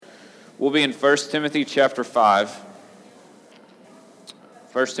We'll be in 1 Timothy chapter 5.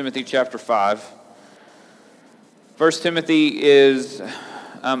 1 Timothy chapter 5. 1 Timothy is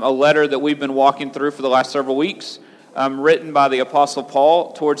a letter that we've been walking through for the last several weeks, written by the Apostle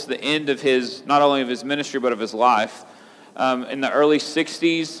Paul towards the end of his, not only of his ministry, but of his life. In the early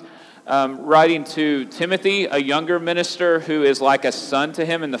 60s, writing to Timothy, a younger minister who is like a son to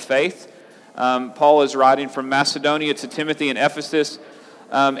him in the faith. Paul is writing from Macedonia to Timothy in Ephesus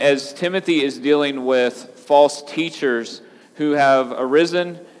as Timothy is dealing with false teachers who have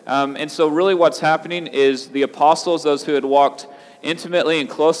arisen. And so really what's happening is the apostles, those who had walked intimately and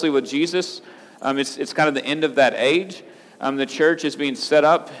closely with Jesus, it's kind of the end of that age. The church is being set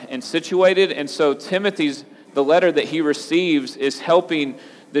up and situated. And so the letter that he receives is helping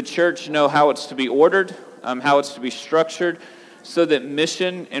the church know how it's to be ordered, how it's to be structured, so that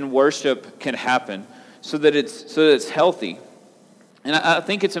mission and worship can happen, so that it's healthy. And I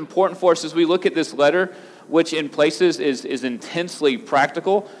think it's important for us as we look at this letter, which in places is intensely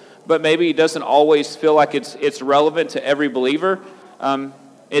practical, but maybe doesn't always feel like it's relevant to every believer.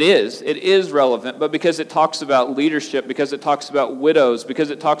 It is relevant, but because it talks about leadership, because it talks about widows,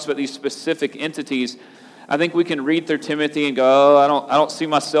 because it talks about these specific entities, I think we can read through Timothy and go, oh, I don't see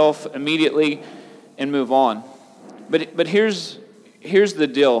myself immediately, and move on. But here's the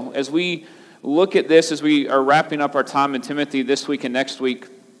deal. As we look at this, as we are wrapping up our time in Timothy this week and next week,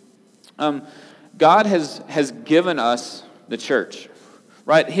 God has given us the church,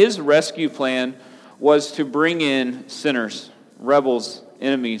 right? His rescue plan was to bring in sinners, rebels,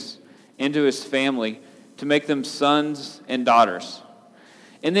 enemies into his family, to make them sons and daughters.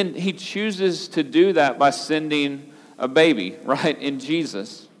 And then he chooses to do that by sending a baby, right, in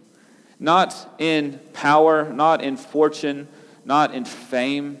Jesus. Not in power, not in fortune, not in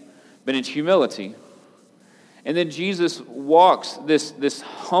fame, but in humility. And then Jesus walks this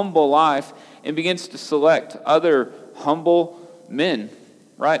humble life and begins to select other humble men,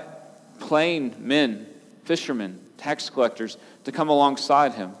 right? Plain men, fishermen, tax collectors, to come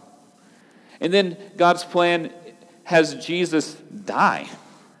alongside him. And then God's plan has Jesus die.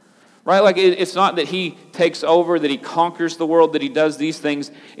 Right? Like it's not that he takes over, that he conquers the world, that he does these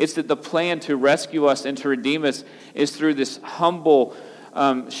things. It's that the plan to rescue us and to redeem us is through this humble,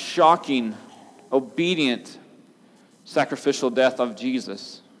 shocking, obedient, sacrificial death of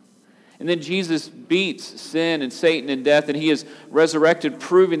Jesus. And then Jesus beats sin and Satan and death, and he is resurrected,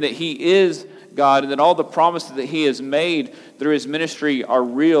 proving that he is God, and that all the promises that he has made through his ministry are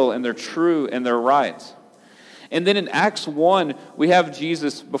real and they're true and they're right. And then in Acts 1, we have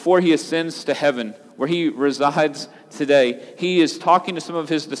Jesus, before he ascends to heaven, where he resides today, he is talking to some of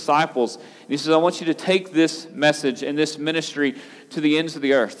his disciples. And he says, I want you to take this message and this ministry to the ends of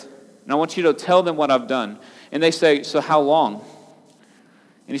the earth. And I want you to tell them what I've done. And they say, so how long?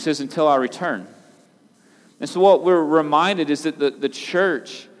 And he says, until I return. And so what we're reminded is that the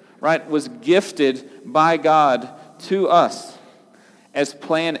church, right, was gifted by God to us as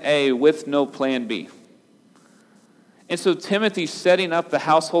plan A with no plan B. And so Timothy's setting up the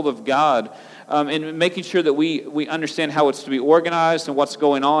household of God and making sure that we understand how it's to be organized and what's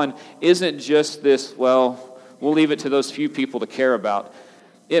going on isn't just this, well, we'll leave it to those few people to care about.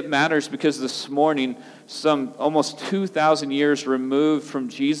 It matters because this morning, some almost 2,000 years removed from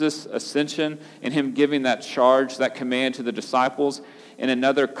Jesus' ascension and him giving that charge, that command to the disciples in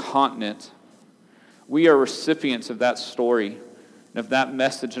another continent, we are recipients of that story and of that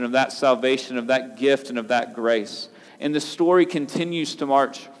message and of that salvation, of that gift and of that grace. And the story continues to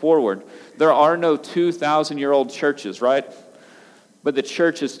march forward. There are no 2,000-year-old churches, right? But the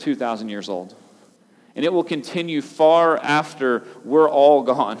church is 2,000 years old. And it will continue far after we're all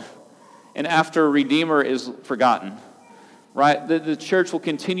gone and after Redeemer is forgotten, right? The church will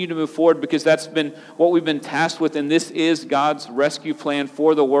continue to move forward because that's been what we've been tasked with, and this is God's rescue plan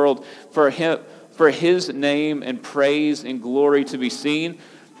for the world, for his name and praise and glory to be seen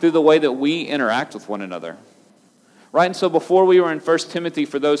through the way that we interact with one another. Right, and so before we were in 1 Timothy,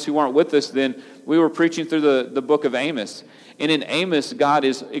 for those who weren't with us then, we were preaching through the book of Amos. And in Amos, God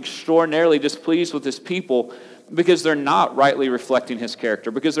is extraordinarily displeased with his people because they're not rightly reflecting his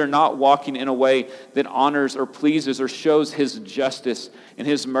character, because they're not walking in a way that honors or pleases or shows his justice and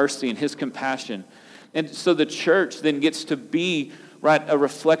his mercy and his compassion. And so the church then gets to be, right, a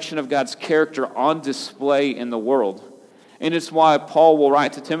reflection of God's character on display in the world. And it's why Paul will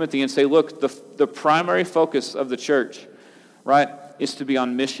write to Timothy and say, look, the primary focus of the church, right, is to be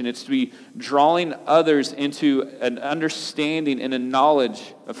on mission. It's to be drawing others into an understanding and a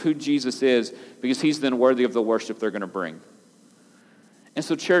knowledge of who Jesus is, because he's then worthy of the worship they're going to bring. And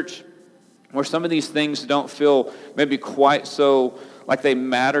so church, where some of these things don't feel maybe quite so like they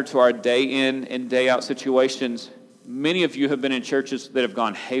matter to our day in and day out situations, many of you have been in churches that have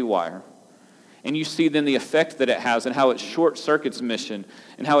gone haywire. And you see then the effect that it has and how it short circuits mission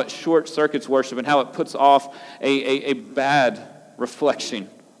and how it short circuits worship and how it puts off a bad reflection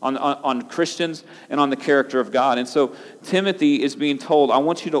on Christians and on the character of God. And so Timothy is being told, I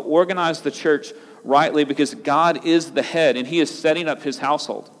want you to organize the church rightly because God is the head and he is setting up his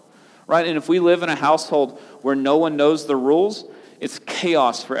household. Right? And if we live in a household where no one knows the rules, it's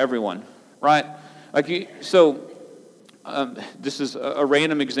chaos for everyone. Right? This is a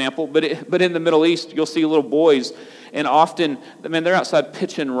random example, but in the Middle East, you'll see little boys, and often, they're outside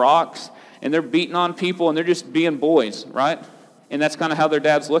pitching rocks, and they're beating on people, and they're just being boys, right? And that's kind of how their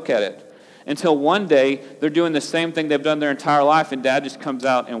dads look at it. Until one day, they're doing the same thing they've done their entire life, and dad just comes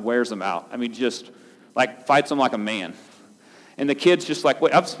out and wears them out. Just like fights them like a man. And the kid's just like,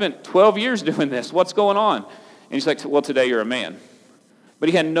 wait, I've spent 12 years doing this. What's going on? And he's like, well, today you're a man. But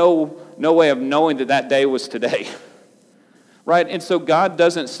he had no way of knowing that day was today. Right? And so God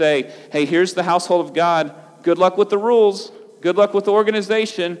doesn't say, hey, here's the household of God. Good luck with the rules. Good luck with the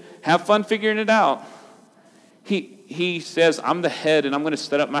organization. Have fun figuring it out. He says, I'm the head, and I'm going to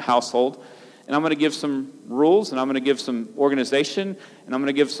set up my household, and I'm going to give some rules, and I'm going to give some organization, and I'm going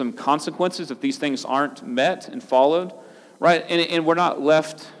to give some consequences if these things aren't met and followed. Right? And we're not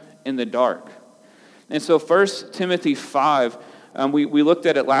left in the dark. And so 1 Timothy 5, we looked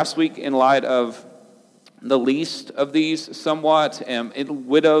at it last week in light of the least of these somewhat,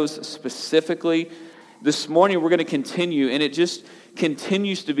 widows specifically. This morning we're going to continue, and it just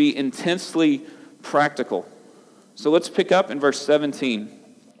continues to be intensely practical. So let's pick up in verse 17.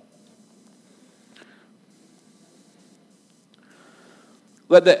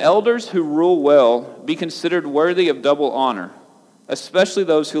 Let the elders who rule well be considered worthy of double honor, especially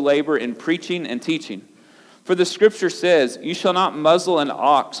those who labor in preaching and teaching. For the scripture says, you shall not muzzle an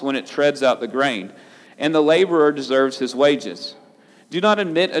ox when it treads out the grain, and the laborer deserves his wages. Do not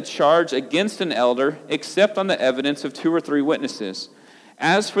admit a charge against an elder except on the evidence of 2 or 3 witnesses.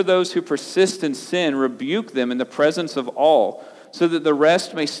 As for those who persist in sin, rebuke them in the presence of all, so that the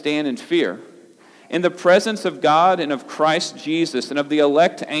rest may stand in fear. In the presence of God and of Christ Jesus and of the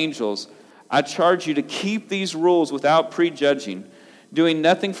elect angels, I charge you to keep these rules without prejudging, doing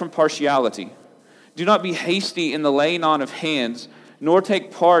nothing from partiality. Do not be hasty in the laying on of hands, nor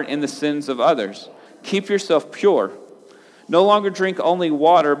take part in the sins of others. Keep yourself pure. No longer drink only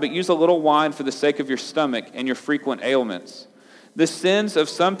water, but use a little wine for the sake of your stomach and your frequent ailments. The sins of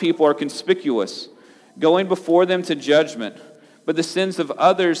some people are conspicuous, going before them to judgment, but the sins of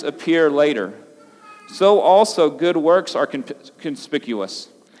others appear later. So also good works are conspicuous,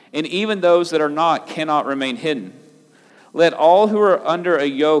 and even those that are not cannot remain hidden. Let all who are under a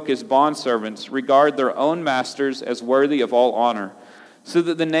yoke as bondservants regard their own masters as worthy of all honor, so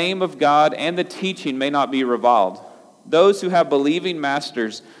that the name of God and the teaching may not be reviled. Those who have believing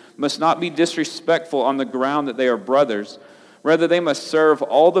masters must not be disrespectful on the ground that they are brothers. Rather, they must serve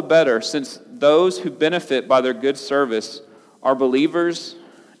all the better, since those who benefit by their good service are believers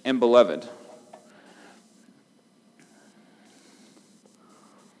and beloved.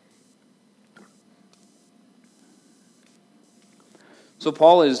 So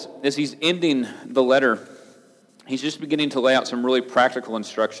Paul as he's ending the letter, he's just beginning to lay out some really practical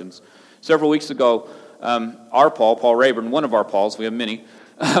instructions. Several weeks ago, our Paul Rayburn, one of our Pauls, we have many,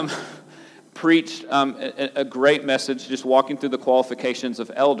 preached a great message just walking through the qualifications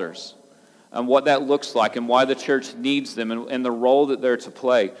of elders, what that looks like and why the church needs them and the role that they're to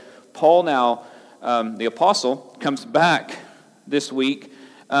play. Paul now, the apostle, comes back this week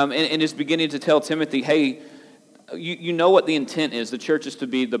and is beginning to tell Timothy, hey, you know what the intent is. The church is to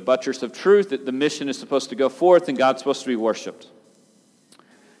be the buttress of truth, that the mission is supposed to go forth, and God's supposed to be worshipped.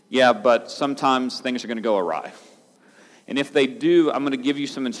 Yeah, but sometimes things are going to go awry. And if they do, I'm going to give you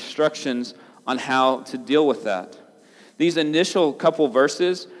some instructions on how to deal with that. These initial couple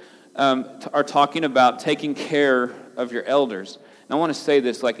verses are talking about taking care of your elders. And I want to say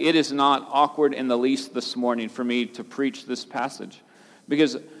this, it is not awkward in the least this morning for me to preach this passage.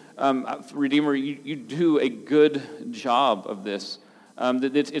 Because Redeemer, you do a good job of this.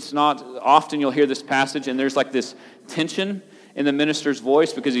 It's not often you'll hear this passage and there's this tension in the minister's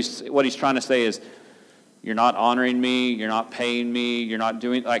voice because what he's trying to say is, you're not honoring me, you're not paying me, you're not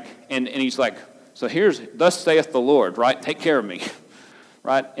doing, and he's like, so here's, thus saith the Lord, right? Take care of me,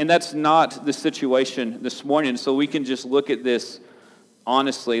 right? And that's not the situation this morning. So we can just look at this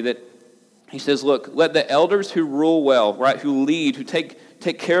honestly, that he says, look, let the elders who rule well, right, who lead, who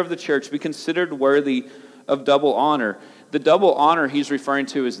take care of the church, be considered worthy of double honor. The double honor he's referring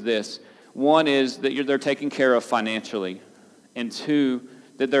to is this. One is that they're taken care of financially. and two,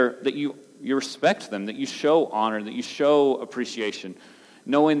 that you respect them, that you show honor, that you show appreciation,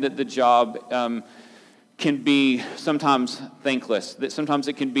 knowing that the job can be sometimes thankless, that sometimes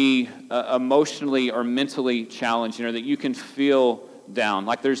it can be emotionally or mentally challenging, or that you can feel down.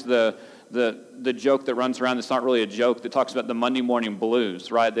 Like there's the joke that runs around that's not really a joke that talks about the Monday morning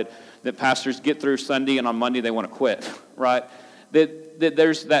blues, right? That pastors get through Sunday and on Monday they want to quit, right? That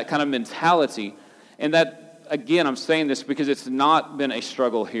there's that kind of mentality. And that, again, I'm saying this because it's not been a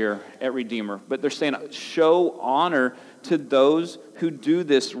struggle here at Redeemer, but they're saying show honor to those who do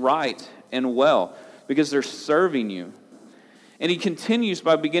this right and well because they're serving you. And he continues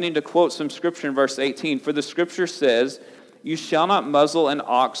by beginning to quote some scripture in verse 18. For the scripture says, "You shall not muzzle an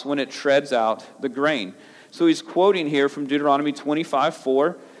ox when it treads out the grain." So he's quoting here from Deuteronomy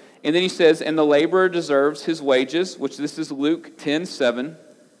 25:4. And then he says, "And the laborer deserves his wages," which this is Luke 10:7.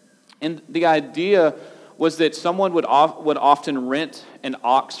 And the idea was that someone would often rent an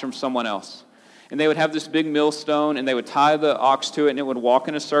ox from someone else. And they would have this big millstone, and they would tie the ox to it, and it would walk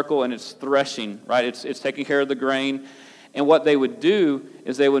in a circle, and it's threshing, right? It's taking care of the grain. And what they would do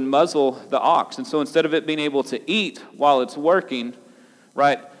is they would muzzle the ox. And so instead of it being able to eat while it's working,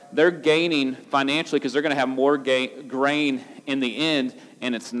 right, they're gaining financially because they're going to have more grain in the end,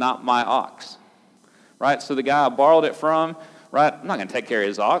 and it's not my ox, right? So the guy I borrowed it from, right, I'm not going to take care of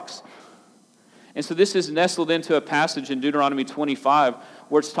his ox. And so this is nestled into a passage in Deuteronomy 25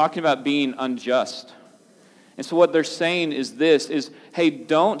 where it's talking about being unjust. And so what they're saying is this, is, hey,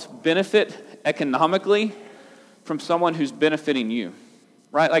 don't benefit economically from someone who's benefiting you,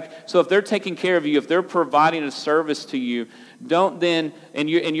 right? Like, so if they're taking care of you, if they're providing a service to you, don't then, and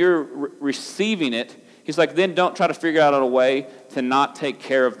you're receiving it, he's like, then don't try to figure out a way to not take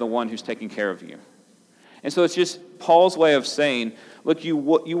care of the one who's taking care of you. And so it's just Paul's way of saying, look, you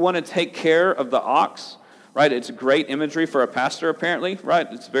want to take care of the ox, right? It's great imagery for a pastor, apparently, right?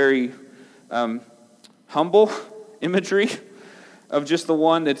 It's very humble imagery of just the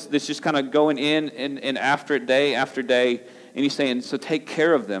one that's just kind of going in and after it day after day. And he's saying, so take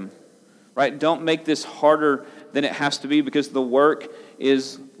care of them, right? Don't make this harder than it has to be because the work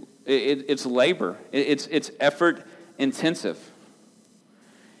is, it's labor. It's effort intensive.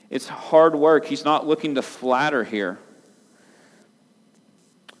 It's hard work. He's not looking to flatter here.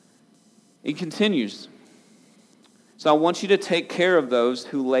 He continues. So I want you to take care of those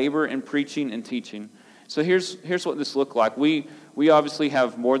who labor in preaching and teaching. So here's what this looked like. We obviously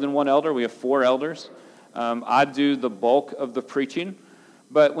have more than one elder. We have 4 elders. I do the bulk of the preaching.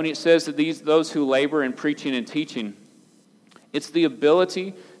 But when it says that those who labor in preaching and teaching, it's the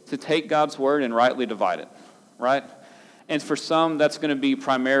ability to take God's word and rightly divide it, right? And for some, that's going to be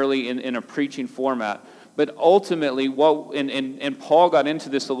primarily in a preaching format. But ultimately, and Paul got into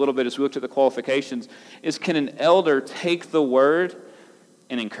this a little bit as we looked at the qualifications, is can an elder take the word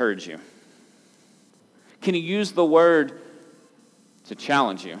and encourage you? Can he use the word to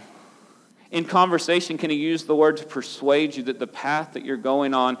challenge you? In conversation, can he use the word to persuade you that the path that you're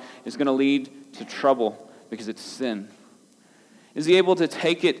going on is going to lead to trouble because it's sin? Is he able to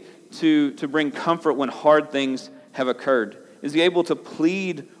take it to bring comfort when hard things have occurred? Is he able to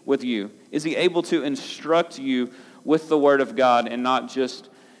plead with you? Is he able to instruct you with the Word of God and not just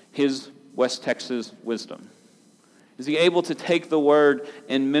his West Texas wisdom? Is he able to take the Word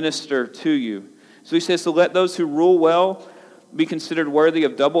and minister to you? So he says to let those who rule well be considered worthy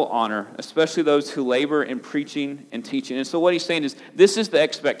of double honor, especially those who labor in preaching and teaching. And so what he's saying is this is the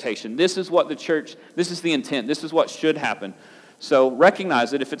expectation. This is what the church, this is the intent. This is what should happen. So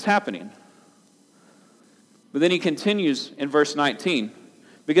recognize it if it's happening. But then he continues in verse 19.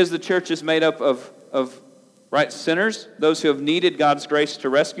 Because the church is made up of right, sinners, those who have needed God's grace to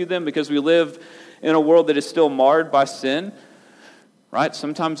rescue them, because we live in a world that is still marred by sin, right?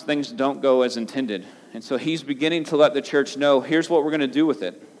 Sometimes things don't go as intended. And so he's beginning to let the church know, here's what we're going to do with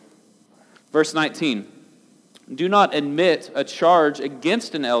it. Verse 19. Do not admit a charge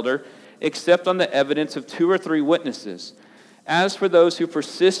against an elder except on the evidence of 2 or 3 witnesses. As for those who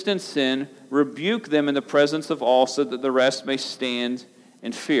persist in sin, rebuke them in the presence of all so that the rest may stand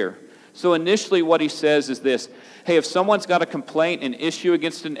in fear. So initially what he says is this, hey, if someone's got a complaint, an issue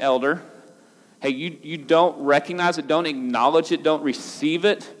against an elder, hey, you don't recognize it, don't acknowledge it, don't receive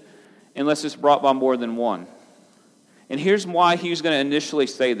it unless it's brought by more than one. And here's why he's going to initially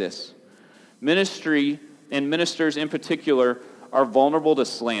say this. Ministry and ministers in particular are vulnerable to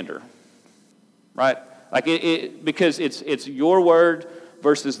slander, right? Like because it's your word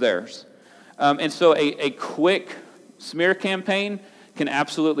versus theirs. And so a quick smear campaign can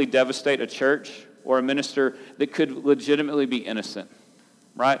absolutely devastate a church or a minister that could legitimately be innocent,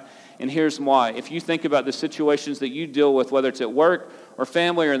 right? and here's why. If you think about the situations that you deal with, whether it's at work or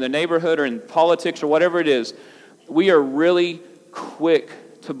family or in the neighborhood or in politics or whatever it is, we are really quick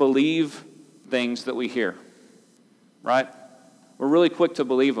to believe things that we hear, right? We're really quick to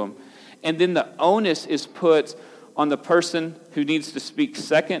believe them. And then the onus is put on the person who needs to speak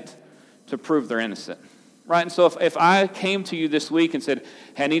second to prove they're innocent, right? And so if I came to you this week and said,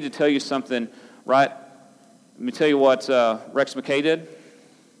 hey, I need to tell you something, right? Let me tell you what Rex McKay did.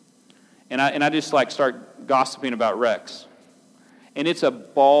 And I just like start gossiping about Rex. And it's a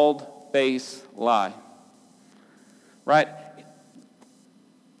bald-faced lie, right?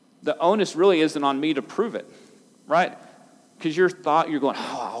 The onus really isn't on me to prove it, right? Because you're going,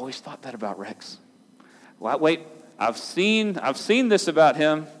 oh, I always thought that about Rex. Well, wait, I've seen this about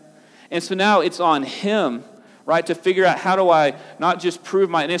him. And so now it's on him, right, to figure out how do I not just prove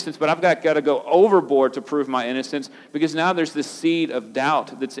my innocence, but I've got to go overboard to prove my innocence, because now there's this seed of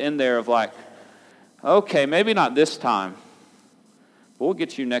doubt that's in there of like, okay, maybe not this time, but we'll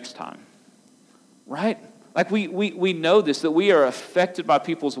get you next time, right? Like we know this, that we are affected by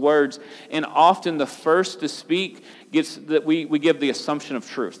people's words, and often the first to speak gets that we give the assumption of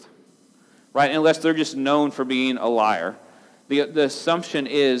truth, right? Unless they're just known for being a liar. The assumption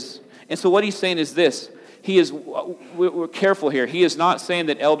is, and so what he's saying is this, we're careful here. He is not saying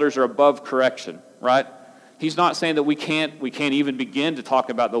that elders are above correction, right? He's not saying that we can't even begin to talk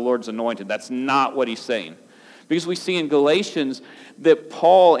about the Lord's anointed. That's not what he's saying. Because we see in Galatians that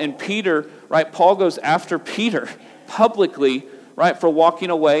Paul and Peter, right, Paul goes after Peter publicly, right, for walking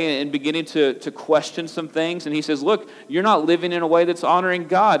away and beginning to question some things. And he says, look, you're not living in a way that's honoring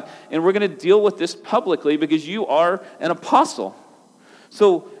God. And we're going to deal with this publicly because you are an apostle.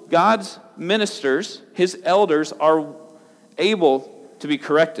 So God's ministers, his elders, are able to be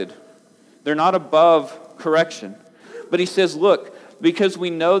corrected. They're not above correction. But he says, look, because we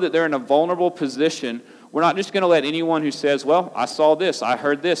know that they're in a vulnerable position, we're not just going to let anyone who says, well, I saw this, I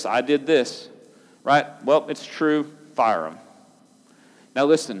heard this, I did this, right? Well, it's true, fire them. Now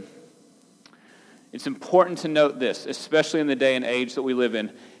listen, it's important to note this, especially in the day and age that we live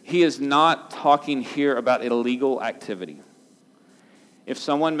in. He is not talking here about illegal activity. If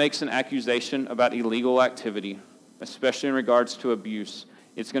someone makes an accusation about illegal activity, especially in regards to abuse,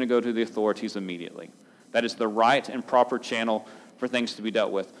 it's going to go to the authorities immediately. That is the right and proper channel for things to be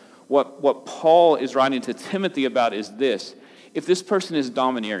dealt with. What Paul is writing to Timothy about is this. If this person is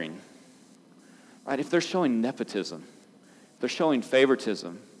domineering, right, if they're showing nepotism, if they're showing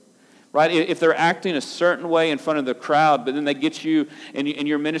favoritism, right, if they're acting a certain way in front of the crowd, but then they get you in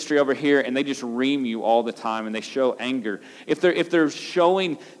your ministry over here and they just ream you all the time and they show anger. If they're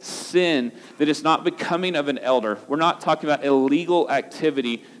showing sin that is not becoming of an elder, we're not talking about illegal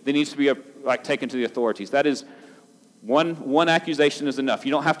activity that needs to be taken to the authorities. That is one accusation is enough. You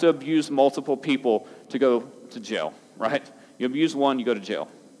don't have to abuse multiple people to go to jail, right? You abuse one, you go to jail,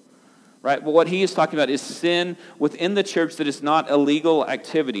 right? But what he is talking about is sin within the church that is not illegal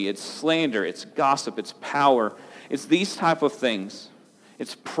activity. It's slander, it's gossip, it's power. It's these type of things.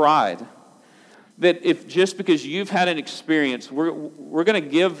 It's pride. That if just because you've had an experience, we're going to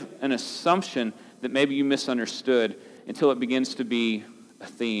give an assumption that maybe you misunderstood until it begins to be a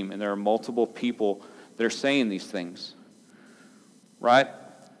theme, and there are multiple people that are saying these things, right?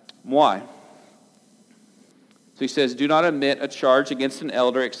 Why? So he says, do not admit a charge against an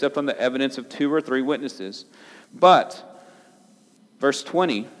elder except on the evidence of 2 or 3 witnesses. But, verse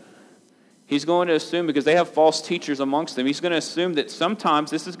 20, he's going to assume, because they have false teachers amongst them, he's going to assume that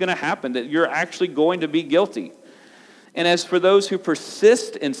sometimes this is going to happen, that you're actually going to be guilty. And as for those who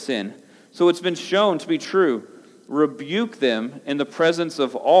persist in sin, so it's been shown to be true, rebuke them in the presence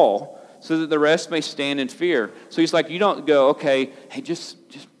of all, so that the rest may stand in fear. So he's like, you don't go, okay, hey, just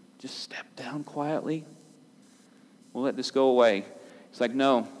step down quietly. We'll let this go away. It's like,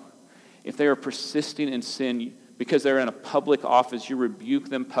 no. If they are persisting in sin because they're in a public office, you rebuke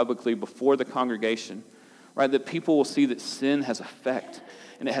them publicly before the congregation, right? That people will see that sin has effect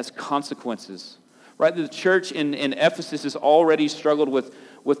and it has consequences, right? The church in Ephesus has already struggled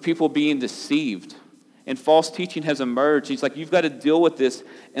with people being deceived. And false teaching has emerged. He's like, you've got to deal with this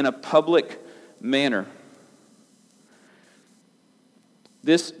in a public manner.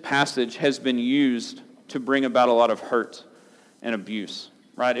 This passage has been used to bring about a lot of hurt and abuse,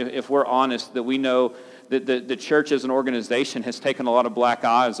 right? If we're honest, that we know that the church as an organization has taken a lot of black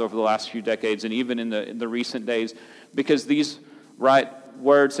eyes over the last few decades and even in the recent days, because these right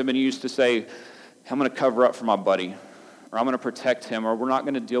words have been used to say, I'm going to cover up for my buddy, or I'm going to protect him, or we're not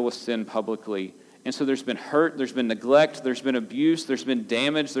going to deal with sin publicly. And so there's been hurt, there's been neglect, there's been abuse, there's been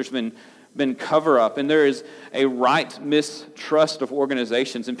damage, there's been been cover-up, and there is a right mistrust of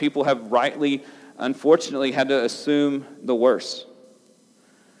organizations, and people have rightly, unfortunately, had to assume the worst.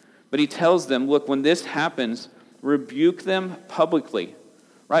 But he tells them, look, when this happens, rebuke them publicly.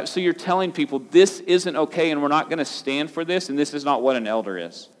 Right? So you're telling people this isn't okay and we're not going to stand for this, and this is not what an elder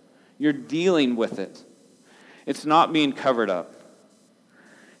is. You're dealing with it. It's not being covered up.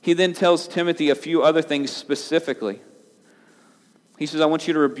 He then tells Timothy a few other things specifically. He says, I want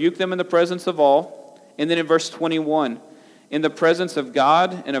you to rebuke them in the presence of all. And then in verse 21, in the presence of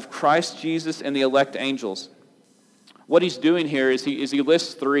God and of Christ Jesus and the elect angels. What he's doing here is he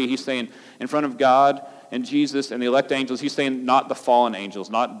lists three. He's saying in front of God and Jesus and the elect angels. He's saying not the fallen angels,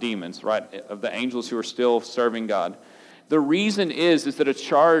 not demons, right? Of the angels who are still serving God. The reason is that a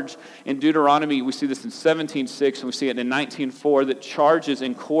charge in Deuteronomy, we see this in 17:6 and we see it in 19:4, that charges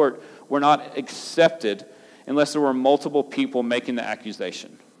in court were not accepted unless there were multiple people making the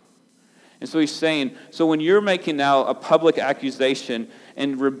accusation. And so he's saying, so when you're making now a public accusation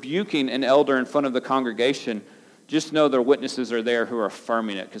and rebuking an elder in front of the congregation, just know their witnesses are there who are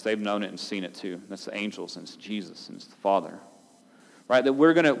affirming it because they've known it and seen it too. That's the angels and it's Jesus and it's the Father. Right? That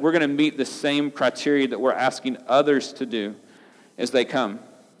we're gonna meet the same criteria that we're asking others to do as they come.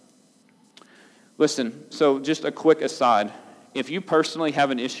 Listen, so just a quick aside. If you personally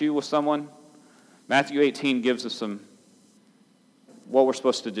have an issue with someone, Matthew 18 gives us what we're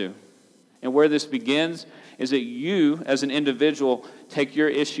supposed to do. And where this begins is that you, as an individual, take your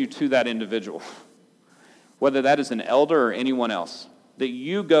issue to that individual. Whether that is an elder or anyone else. That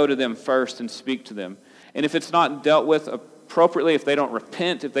you go to them first and speak to them. And if it's not dealt with appropriately, if they don't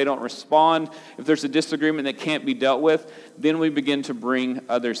repent, if they don't respond, if there's a disagreement that can't be dealt with, then we begin to bring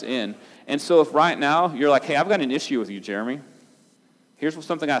others in. And so if right now you're like, hey, I've got an issue with you, Jeremy. Here's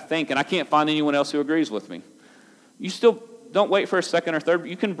something I think, and I can't find anyone else who agrees with me. You still don't wait for a second or third, but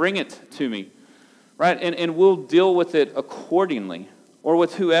you can bring it to me, right? And we'll deal with it accordingly, or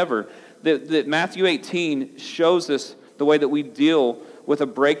with whoever. That Matthew 18 shows us the way that we deal with a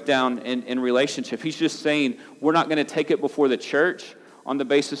breakdown in relationship. He's just saying we're not going to take it before the church on the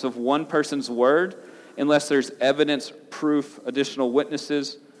basis of one person's word unless there's evidence, proof, additional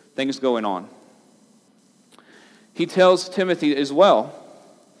witnesses, things going on. He tells Timothy as well,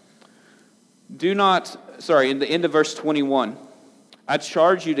 in the end of verse 21, I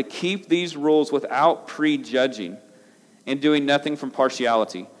charge you to keep these rules without prejudging and doing nothing from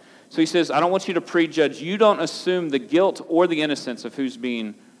partiality. So he says, I don't want you to prejudge. You don't assume the guilt or the innocence of who's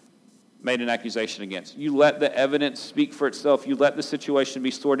being made an accusation against. You let the evidence speak for itself. You let the situation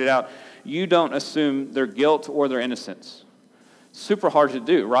be sorted out. You don't assume their guilt or their innocence. Super hard to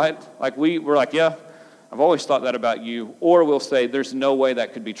do, right? Like we're like, yeah, I've always thought that about you. Or we'll say, there's no way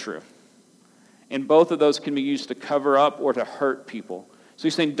that could be true. And both of those can be used to cover up or to hurt people. So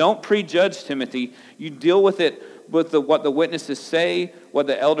he's saying, don't prejudge, Timothy. You deal with it with what the witnesses say, what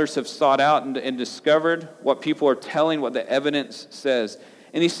the elders have sought out and discovered, what people are telling, what the evidence says.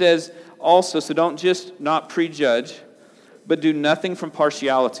 And he says also, so don't just not prejudge, but do nothing from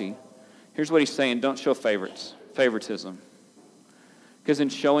partiality. Here's what he's saying, don't show favoritism. Because in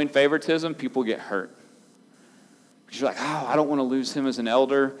showing favoritism, people get hurt. Because you're like, I don't want to lose him as an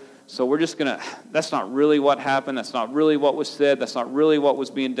elder, so we're just going to, that's not really what happened, that's not really what was said, that's not really what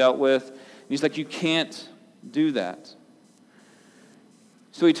was being dealt with. And he's like, you can't do that.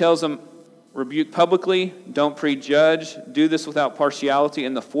 So he tells them, rebuke publicly, don't prejudge, do this without partiality.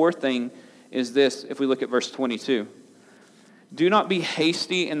 And the fourth thing is this, if we look at verse 22. Do not be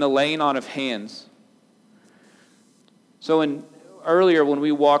hasty in the laying on of hands. So earlier when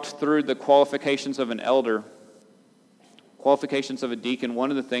we walked through the qualifications of an elder, qualifications of a deacon, one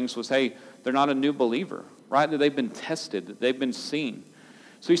of the things was, hey, they're not a new believer, right? That they've been tested, that they've been seen.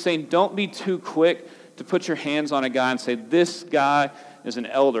 So he's saying, don't be too quick to put your hands on a guy and say, this guy is an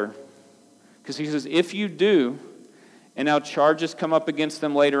elder. Because he says, if you do, and now charges come up against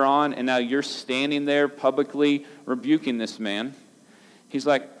them later on, and now you're standing there publicly rebuking this man, he's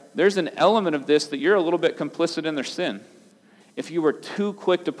like, there's an element of this that you're a little bit complicit in their sin. If you were too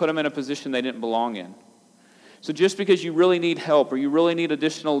quick to put them in a position they didn't belong in. So just because you really need help, or you really need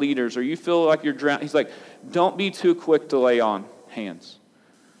additional leaders, or you feel like you're drowning, he's like, don't be too quick to lay on hands.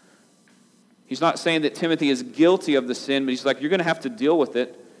 He's not saying that Timothy is guilty of the sin, but he's like, you're going to have to deal with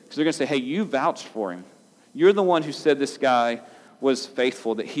it, because they're going to say, hey, you vouched for him. You're the one who said this guy was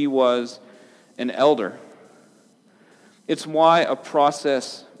faithful, that he was an elder. It's why a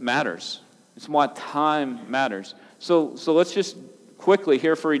process matters. It's why time matters. So let's just quickly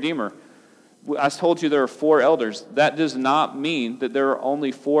here for Redeemer. I told you there are 4 elders. That does not mean that there are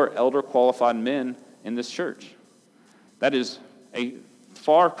only 4 elder qualified men in this church. That is a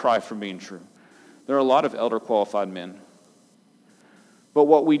far cry from being true. There are a lot of elder qualified men. But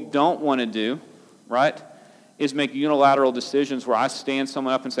what we don't want to do, right, is make unilateral decisions where I stand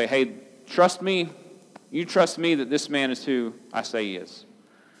someone up and say, hey, trust me, you trust me that this man is who I say he is.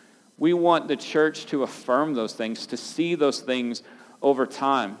 We want the church to affirm those things, to see those things over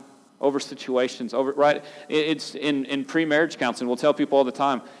time, over situations, right? It's in pre-marriage counseling. We'll tell people all the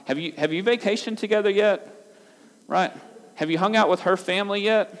time, have you vacationed together yet? Right? Have you hung out with her family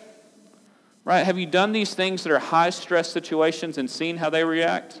yet? Right? Have you done these things that are high-stress situations and seen how they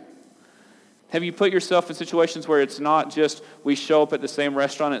react? Have you put yourself in situations where it's not just we show up at the same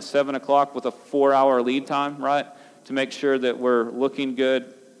restaurant at 7 o'clock with a 4-hour lead time, right, to make sure that we're looking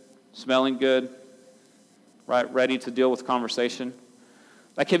good, smelling good, right, ready to deal with conversation?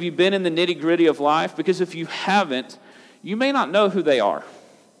 Like, have you been in the nitty-gritty of life? Because if you haven't, you may not know who they are,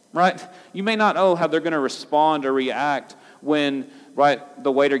 right? You may not know how they're going to respond or react when, right,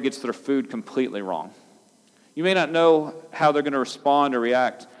 the waiter gets their food completely wrong. You may not know how they're going to respond or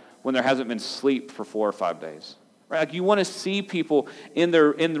react when there hasn't been sleep for 4 or 5 days. Right? Like, you want to see people in the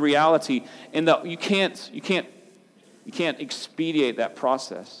reality, and you can't expedite that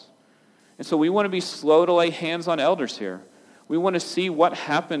process. And so we want to be slow to lay hands on elders here. We want to see what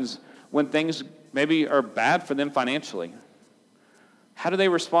happens when things maybe are bad for them financially. How do they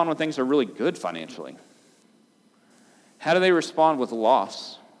respond when things are really good financially? How do they respond with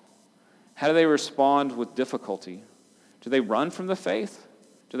loss? How do they respond with difficulty? Do they run from the faith?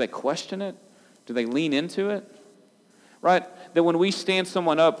 Do they question it? Do they lean into it? Right? That when we stand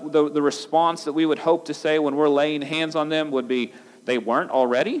someone up, the response that we would hope to say when we're laying hands on them would be, they weren't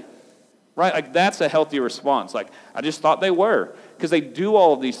already? Right? Like, that's a healthy response. Like, I just thought they were. Because they do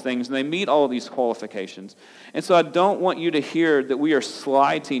all of these things and they meet all of these qualifications. And so I don't want you to hear that we are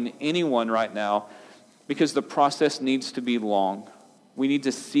slighting anyone right now, because the process needs to be long. We need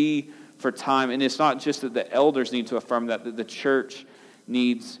to see for time. And it's not just that the elders need to affirm that the church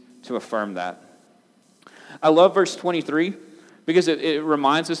needs to affirm that. I love verse 23 because it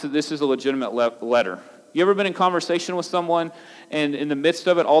reminds us that this is a legitimate letter. You ever been in conversation with someone and in the midst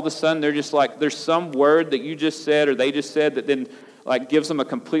of it, all of a sudden they're just like, there's some word that you just said or they just said that then like gives them a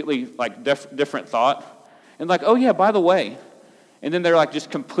completely like different thought. And like, oh yeah, by the way. And then they're like just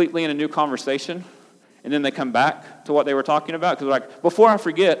completely in a new conversation. And then they come back to what they were talking about. Because they're like, before I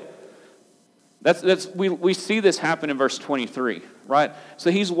forget, we see this happen in verse 23, right?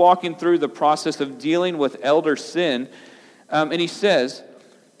 So he's walking through the process of dealing with elder sin, and he says,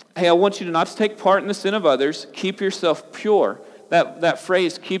 hey, I want you to not to take part in the sin of others. Keep yourself pure. That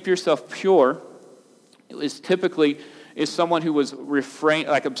phrase, keep yourself pure, is typically someone who was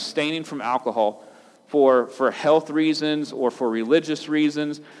abstaining from alcohol for health reasons or for religious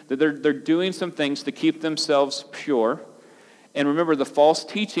reasons. That they're doing some things to keep themselves pure. And remember, the false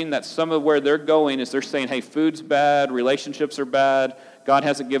teaching that some of where they're going is they're saying, hey, food's bad, relationships are bad, God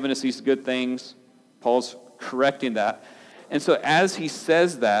hasn't given us these good things. Paul's correcting that. And so as he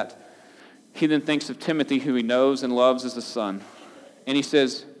says that, he then thinks of Timothy, who he knows and loves as a son. And he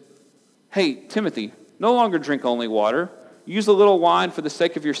says, hey, Timothy, no longer drink only water. Use a little wine for the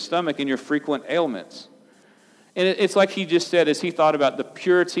sake of your stomach and your frequent ailments. And it's like he just said, as he thought about the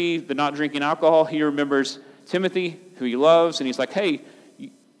purity, the not drinking alcohol, he remembers Timothy, who he loves, and he's like, hey,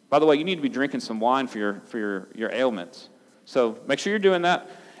 by the way, you need to be drinking some wine for your ailments. So make sure you're doing that.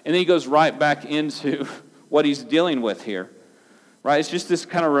 And then he goes right back into what he's dealing with here. Right? It's just this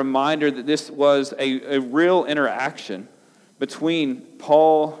kind of reminder that this was a real interaction between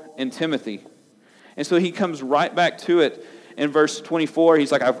Paul and Timothy. And so he comes right back to it in verse 24.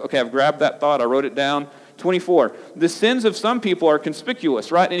 He's like, I've grabbed that thought. I wrote it down. 24. The sins of some people are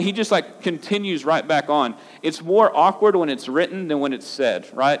conspicuous, right? And he just like continues right back on. It's more awkward when it's written than when it's said,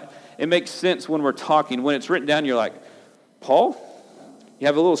 right? It makes sense when we're talking. When it's written down, you're like, Paul, you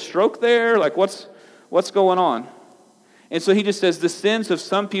have a little stroke there? Like, what's going on? And so he just says the sins of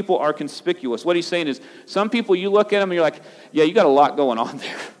some people are conspicuous. What he's saying is some people, you look at them and you're like, yeah, you got a lot going on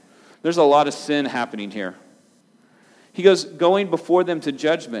there. There's a lot of sin happening here. He goes, going before them to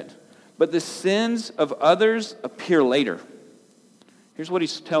judgment. But the sins of others appear later. Here's what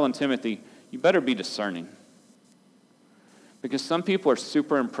he's telling Timothy. You better be discerning. Because some people are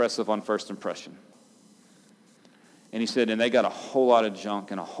super impressive on first impression. And he said, and they got a whole lot of junk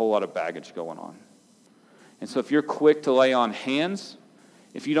and a whole lot of baggage going on. And so if you're quick to lay on hands,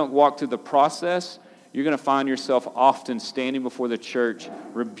 if you don't walk through the process, you're going to find yourself often standing before the church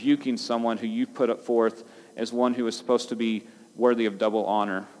rebuking someone who you put up forth as one who is supposed to be worthy of double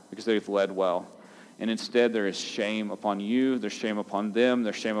honor because they've led well. And instead there is shame upon you, there's shame upon them,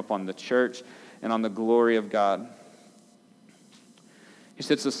 there's shame upon the church, and on the glory of God. He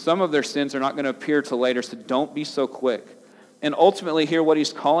said, so some of their sins are not going to appear till later, so don't be so quick. And ultimately here what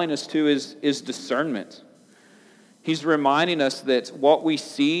he's calling us to is discernment. He's reminding us that what we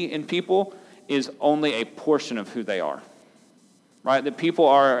see in people is only a portion of who they are. Right? That people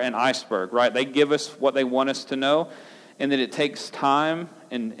are an iceberg, right? They give us what they want us to know, and that it takes time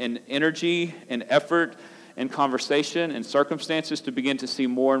and energy and effort and conversation and circumstances to begin to see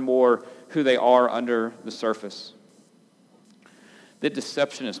more and more who they are under the surface. That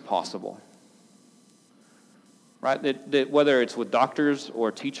deception is possible. Right? That whether it's with doctors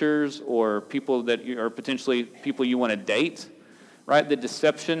or teachers or people that are potentially people you want to date, right? That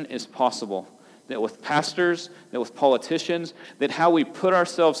deception is possible. That with pastors, that with politicians, that how we put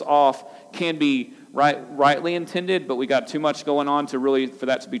ourselves off can be rightly intended, but we got too much going on for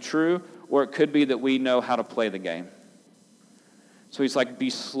that to be true, or it could be that we know how to play the game. So he's like,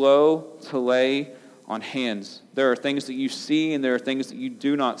 be slow to lay on hands. There are things that you see and there are things that you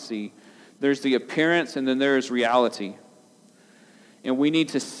do not see. There's the appearance and then there is reality. And we need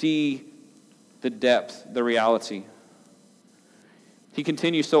to see the depth, the reality. He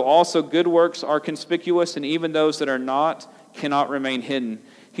continues, so also good works are conspicuous, and even those that are not cannot remain hidden.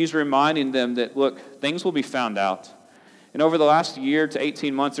 He's reminding them that, look, things will be found out. And over the last year to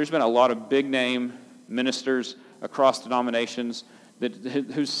 18 months, there's been a lot of big-name ministers across denominations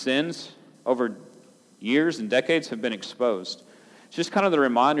whose sins over years and decades have been exposed. It's just kind of the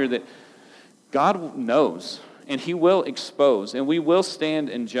reminder that God knows, and he will expose, and we will stand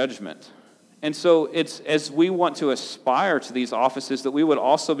in judgment. And so it's as we want to aspire to these offices that we would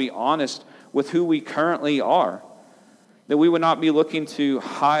also be honest with who we currently are, that we would not be looking to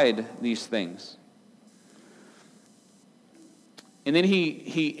hide these things. And then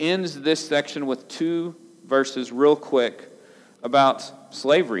he ends this section with 2 verses real quick about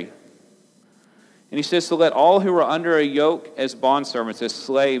slavery. And he says, so let all who are under a yoke as bondservants, as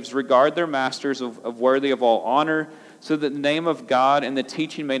slaves, regard their masters of worthy of all honor, so that the name of God and the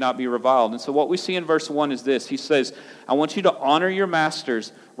teaching may not be reviled. And so what we see in verse 1 is this. He says, I want you to honor your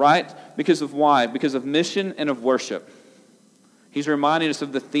masters, right? Because of why? Because of mission and of worship. He's reminding us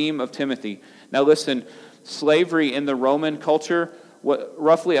of the theme of Timothy. Now listen, slavery in the Roman culture,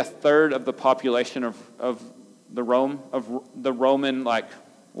 roughly a third of the population of the Roman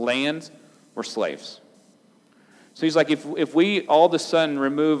land were slaves. So he's like, if we all of a sudden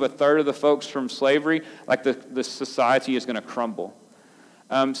remove a third of the folks from slavery, like the society is going to crumble.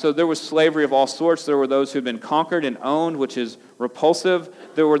 So there was slavery of all sorts. There were those who had been conquered and owned, which is repulsive.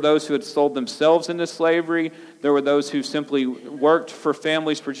 There were those who had sold themselves into slavery. There were those who simply worked for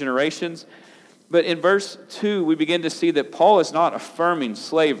families for generations. But in verse 2, we begin to see that Paul is not affirming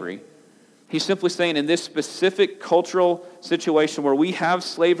slavery. He's simply saying in this specific cultural situation where we have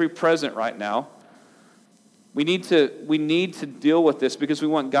slavery present right now, we need to deal with this because we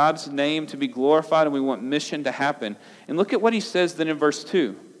want God's name to be glorified and we want mission to happen. And look at what he says then in verse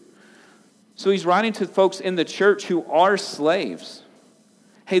 2. So he's writing to folks in the church who are slaves.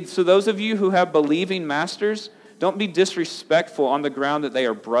 Hey, so those of you who have believing masters, don't be disrespectful on the ground that they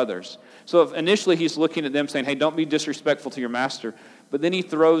are brothers. So if initially he's looking at them saying, hey, don't be disrespectful to your master. But then he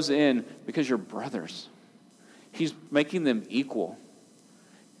throws in, because you're brothers. He's making them equal.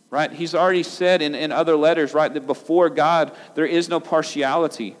 Right? He's already said in other letters, right, that before God, there is no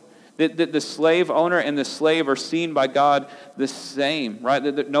partiality. That the slave owner and the slave are seen by God the same, right?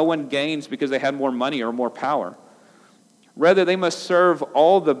 That no one gains because they had more money or more power. Rather, they must serve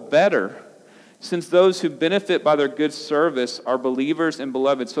all the better, since those who benefit by their good service are believers and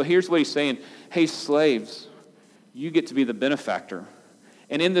beloved. So here's what he's saying. Hey, slaves, you get to be the benefactor.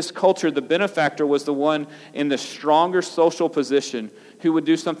 And in this culture, the benefactor was the one in the stronger social position who would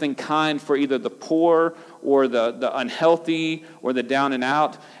do something kind for either the poor or the unhealthy or the down and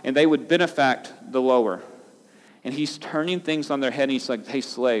out, and they would benefact the lower. And he's turning things on their head, and he's like, hey,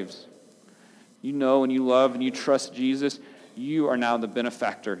 slaves, you know and you love and you trust Jesus, you are now the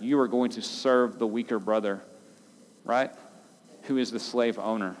benefactor. You are going to serve the weaker brother, right, who is the slave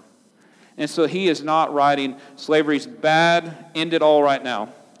owner. And so he is not writing slavery's bad, end it all right now,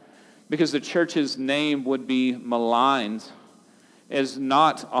 because the church's name would be maligned as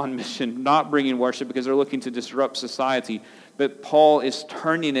not on mission, not bringing worship, because they're looking to disrupt society. But Paul is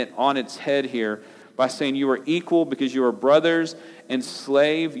turning it on its head here by saying you are equal because you are brothers, and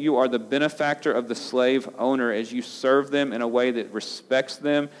slave, you are the benefactor of the slave owner as you serve them in a way that respects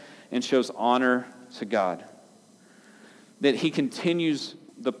them and shows honor to God. That he continues,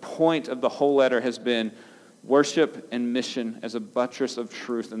 the point of the whole letter has been worship and mission as a buttress of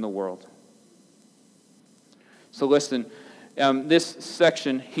truth in the world. So listen, this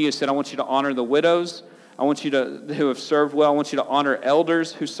section, he has said, I want you to honor the widows. I want you to who have served well. I want you to honor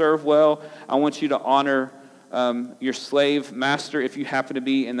elders who serve well. I want you to honor your slave master if you happen to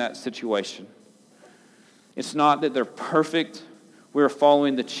be in that situation. It's not that they're perfect. We're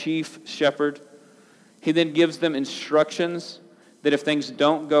following the chief shepherd. He then gives them instructions that if things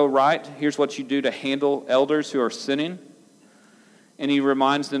don't go right, here's what you do to handle elders who are sinning. And he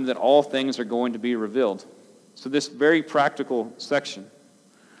reminds them that all things are going to be revealed. So this very practical section.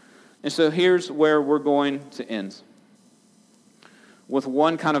 And so here's where we're going to end. With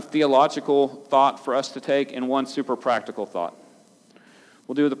one kind of theological thought for us to take and one super practical thought.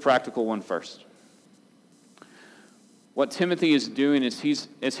 We'll do the practical one first. What Timothy is doing is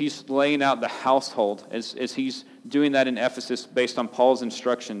he's laying out the household, as he's doing that in Ephesus based on Paul's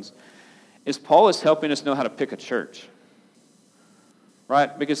instructions, is Paul is helping us know how to pick a church.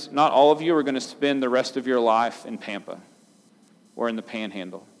 Right? Because not all of you are going to spend the rest of your life in Pampa or in the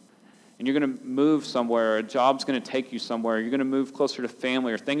Panhandle. And you're going to move somewhere, or a job's going to take you somewhere, you're going to move closer to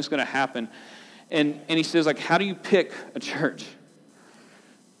family, or things going to happen. And he says, like, how do you pick a church?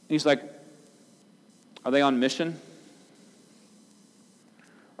 And he's like, are they on mission?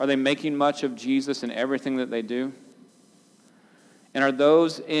 Are they making much of Jesus in everything that they do? And are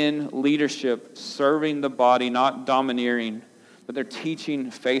those in leadership serving the body, not domineering, but they're teaching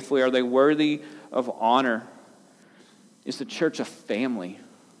faithfully? Are they worthy of honor? Is the church a family?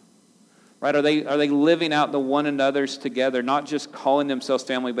 Right? Are they living out the one another's together, not just calling themselves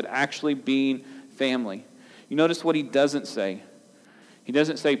family, but actually being family? You notice what he doesn't say. He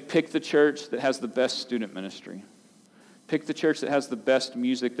doesn't say, pick the church that has the best student ministry. Pick the church that has the best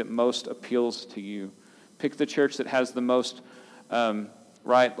music that most appeals to you. Pick the church that has the most,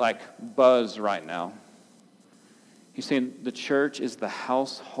 buzz right now. He's saying the church is the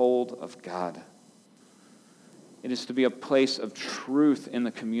household of God. It is to be a place of truth in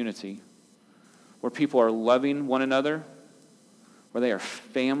the community where people are loving one another, where they are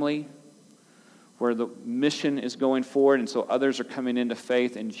family, where the mission is going forward, and so others are coming into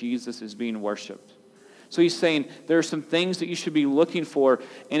faith and Jesus is being worshiped. So he's saying there are some things that you should be looking for,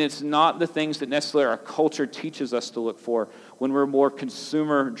 and it's not the things that necessarily our culture teaches us to look for when we're more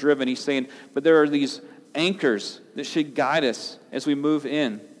consumer-driven. He's saying, but there are these anchors that should guide us as we move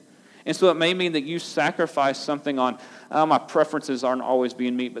in. And so it may mean that you sacrifice something on, my preferences aren't always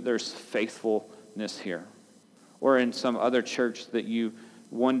being met, but there's faithfulness here. Or in some other church that you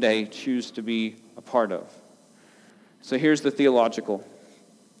one day choose to be a part of. So here's the theological.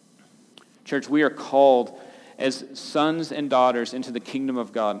 Church, we are called as sons and daughters into the kingdom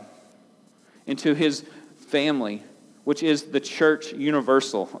of God, into his family, which is the church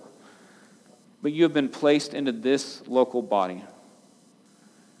universal. But you have been placed into this local body.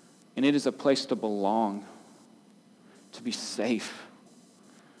 And it is a place to belong, to be safe,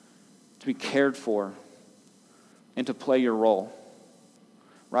 to be cared for, and to play your role.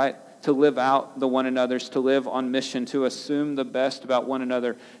 Right? To live out the one another's, to live on mission, to assume the best about one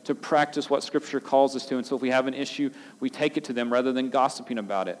another, to practice what Scripture calls us to. And so if we have an issue, we take it to them rather than gossiping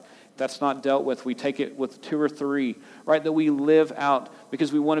about it. If that's not dealt with, we take it with 2 or 3, right? That we live out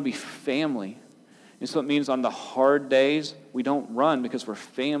because we want to be family. And so it means on the hard days, we don't run because we're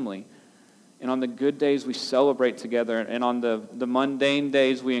family. And on the good days, we celebrate together. And on the mundane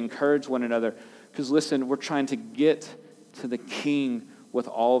days, we encourage one another. Because listen, we're trying to get to the King with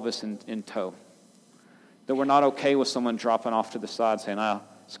all of us in tow. That we're not okay with someone dropping off to the side saying,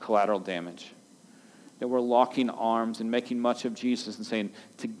 it's collateral damage. That we're locking arms and making much of Jesus and saying,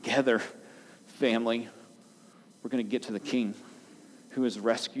 together, family, we're going to get to the King who has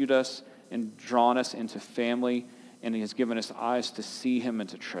rescued us and drawn us into family, and he has given us eyes to see him and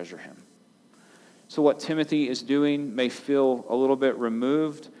to treasure him. So what Timothy is doing may feel a little bit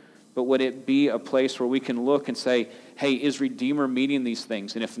removed, but would it be a place where we can look and say, hey, is Redeemer meeting these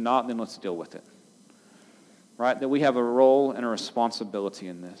things? And if not, then let's deal with it. Right? That we have a role and a responsibility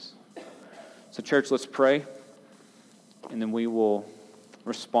in this. So church, let's pray, and then we will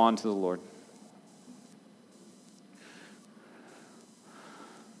respond to the Lord.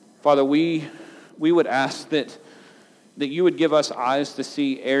 Father, we would ask that you would give us eyes to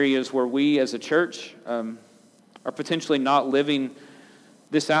see areas where we as a church are potentially not living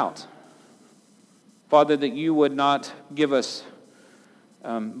this out. Father, that you would not give us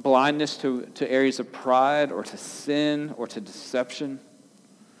blindness to areas of pride or to sin or to deception.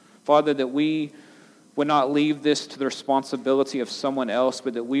 Father, that we would not leave this to the responsibility of someone else,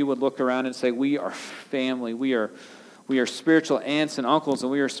 but that we would look around and say, we are family, we are spiritual aunts and uncles,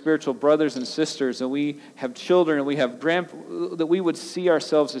 and we are spiritual brothers and sisters, and we have children, and we have that we would see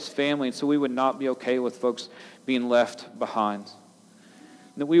ourselves as family, and so we would not be okay with folks being left behind.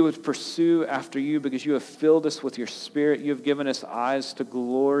 that we would pursue after you because you have filled us with your Spirit. You have given us eyes to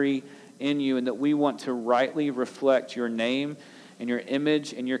glory in you, and that we want to rightly reflect your name and your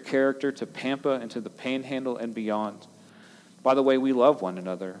image and your character to Pampa and to the Panhandle and beyond. By the way we love one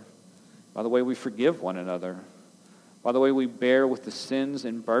another, by the way we forgive one another, by the way we bear with the sins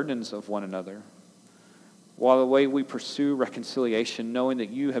and burdens of one another, by the way we pursue reconciliation, knowing that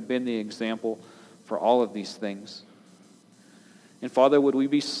you have been the example for all of these things. And Father, would we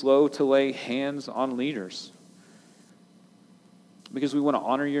be slow to lay hands on leaders? Because we want to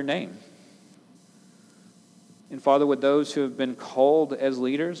honor your name. And Father, would those who have been called as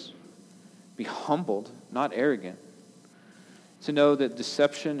leaders be humbled, not arrogant, to know that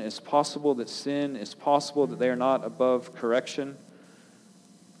deception is possible, that sin is possible, that they are not above correction.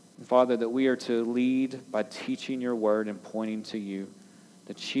 And Father, that we are to lead by teaching your word and pointing to you,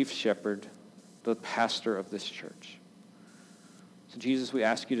 the chief shepherd, the pastor of this church. So Jesus, we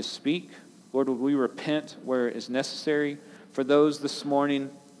ask you to speak. Lord, would we repent where it is necessary? For those this morning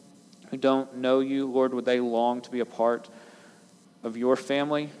who don't know you, Lord, would they long to be a part of your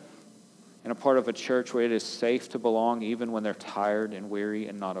family and a part of a church where it is safe to belong even when they're tired and weary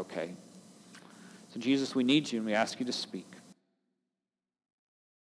and not okay? So Jesus, we need you and we ask you to speak.